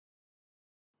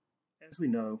As we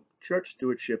know, church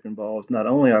stewardship involves not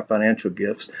only our financial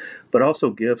gifts, but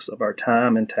also gifts of our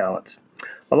time and talents.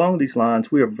 Along these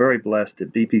lines, we are very blessed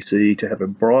at BPC to have a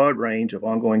broad range of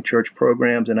ongoing church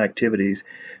programs and activities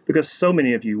because so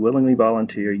many of you willingly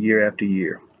volunteer year after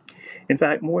year. In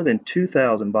fact, more than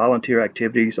 2,000 volunteer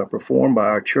activities are performed by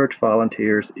our church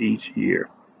volunteers each year.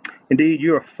 Indeed,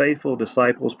 you are faithful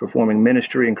disciples performing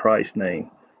ministry in Christ's name.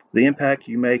 The impact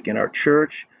you make in our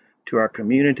church, to our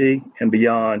community, and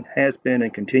beyond has been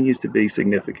and continues to be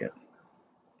significant.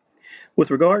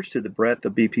 With regards to the breadth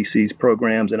of BPC's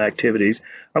programs and activities,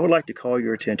 I would like to call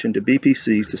your attention to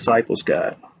BPC's Disciples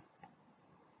Guide.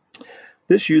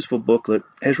 This useful booklet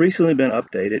has recently been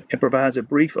updated and provides a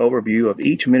brief overview of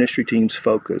each ministry team's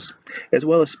focus, as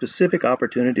well as specific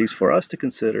opportunities for us to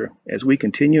consider as we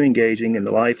continue engaging in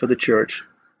the life of the church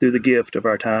through the gift of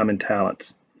our time and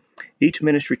talents. Each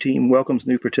ministry team welcomes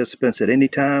new participants at any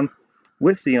time,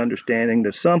 with the understanding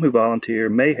that some who volunteer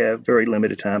may have very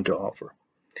limited time to offer.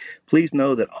 Please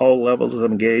know that all levels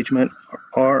of engagement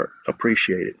are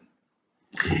appreciated.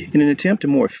 In an attempt to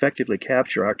more effectively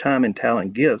capture our time and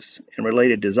talent gifts and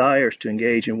related desires to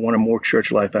engage in one or more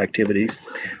church life activities,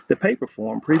 the paper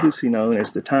form, previously known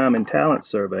as the Time and Talent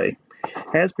Survey,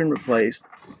 has been replaced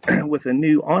with a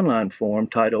new online form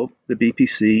titled the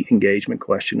BPC Engagement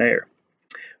Questionnaire,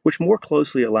 which more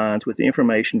closely aligns with the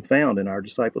information found in our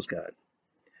Disciples Guide.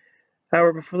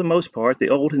 However, for the most part, the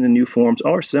old and the new forms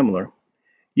are similar,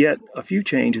 yet a few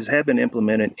changes have been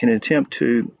implemented in an attempt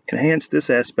to enhance this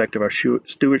aspect of our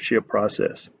stewardship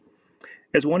process.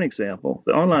 As one example,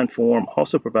 the online form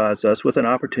also provides us with an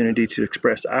opportunity to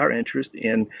express our interest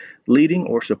in leading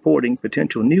or supporting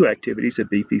potential new activities at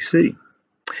BPC.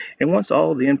 And once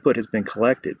all of the input has been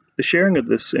collected, the sharing of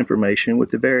this information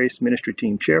with the various ministry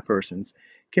team chairpersons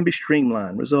can be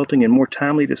streamlined, resulting in more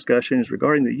timely discussions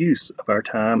regarding the use of our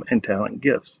time and talent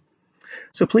gifts.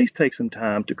 So please take some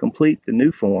time to complete the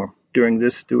new form during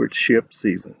this stewardship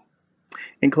season.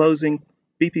 In closing,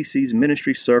 BPC's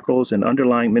ministry circles and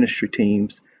underlying ministry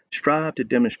teams strive to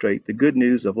demonstrate the good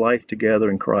news of life together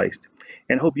in Christ,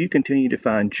 and hope you continue to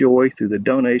find joy through the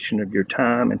donation of your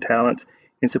time and talents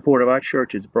in support of our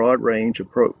church's broad range of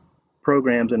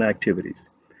programs and activities.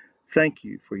 Thank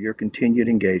you for your continued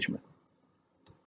engagement.